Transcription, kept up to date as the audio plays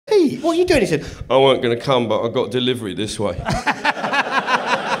me. What are you doing? He said, I weren't going to come, but I got delivery this way.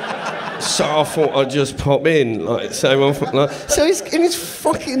 So I thought I'd just pop in, like, so he's in his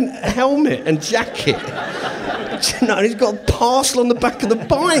fucking helmet and jacket. And he's got a parcel on the back of the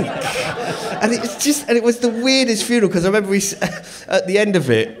bike. And it was the weirdest funeral, because I remember at the end of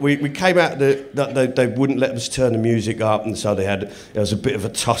it, we came out, they wouldn't let us turn the music up, and so there was a bit of a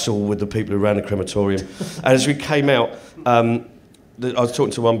tussle with the people who ran the crematorium. And as we came out, I was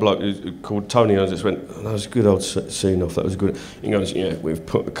talking to one bloke called Tony, and I just went, oh, that was a good old scene off, that was good. He goes, yeah, we've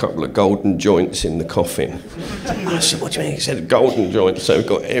put a couple of golden joints in the coffin. I said, what do you mean? He said, golden joints, so we've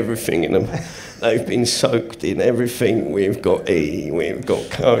got everything in them. They've been soaked in everything. We've got E, we've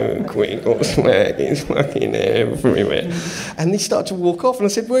got Coke, we've got swag, it's fucking everywhere. And he started to walk off, and I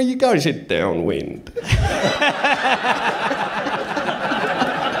said, where are you going? He said, downwind.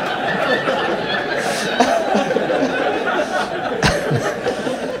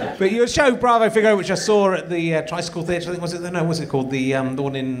 But your show, Bravo Figaro, which I saw at the Tricycle Theatre, I think, was it? No, what's it called? The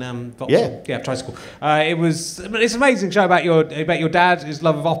one in Vauxhall? Yeah, Tricycle. It's an amazing show about your dad, his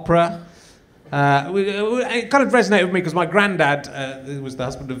love of opera. It kind of resonated with me because my granddad, who was the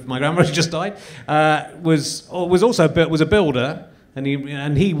husband of my grandma who just died, was a builder, and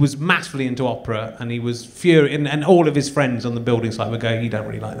he was massively into opera, and he was furious, and all of his friends on the building site would go, you don't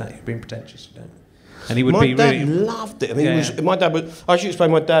really like that, you're being pretentious, you don't. And he would my dad loved it. I mean, I should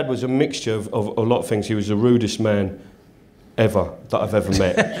explain, my dad was a mixture of a lot of things. He was the rudest man ever that I've ever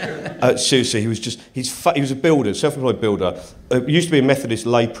met. Seriously, he was a builder, self-employed builder. Used to be a Methodist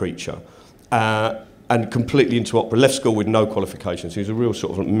lay preacher, and completely into opera. Left school with no qualifications. He was a real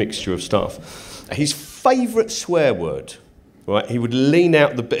sort of mixture of stuff. His favourite swear word, right? He would lean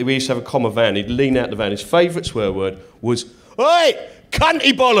out we used to have a comma van. He'd lean out the van. His favourite swear word was, "Oi,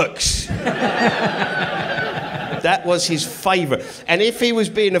 cunty bollocks." That was his favourite. And if he was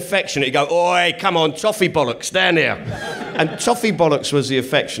being affectionate, he'd go, oi, come on, toffee bollocks, down here. And toffee bollocks was the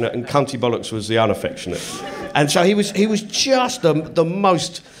affectionate, and cunty bollocks was the unaffectionate. And so he was just the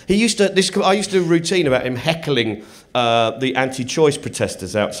most. I used to do a routine about him heckling the anti-choice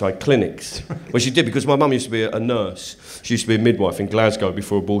protesters outside clinics, which he did because my mum used to be a nurse. She used to be a midwife in Glasgow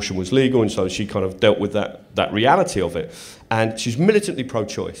before abortion was legal, and so she kind of dealt with that reality of it. And she's militantly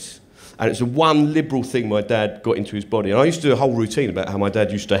pro-choice. And it's the one liberal thing my dad got into his body. And I used to do a whole routine about how my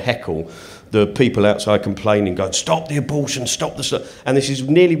dad used to heckle the people outside complaining, going, stop the abortion, stop the stuff. And this is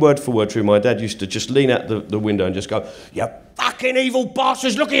nearly word for word true. My dad used to just lean out the window and just go, you fucking evil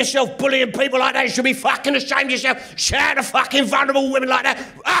bastards, look at yourself bullying people like that. You should be fucking ashamed of yourself. Shout at fucking vulnerable women like that.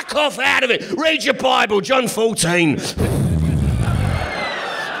 Fuck off out of it. Read your Bible, John 14.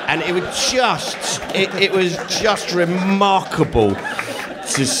 And it was just remarkable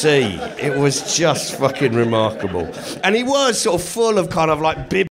to see. It was just fucking remarkable. And he was sort of full of kind of like bib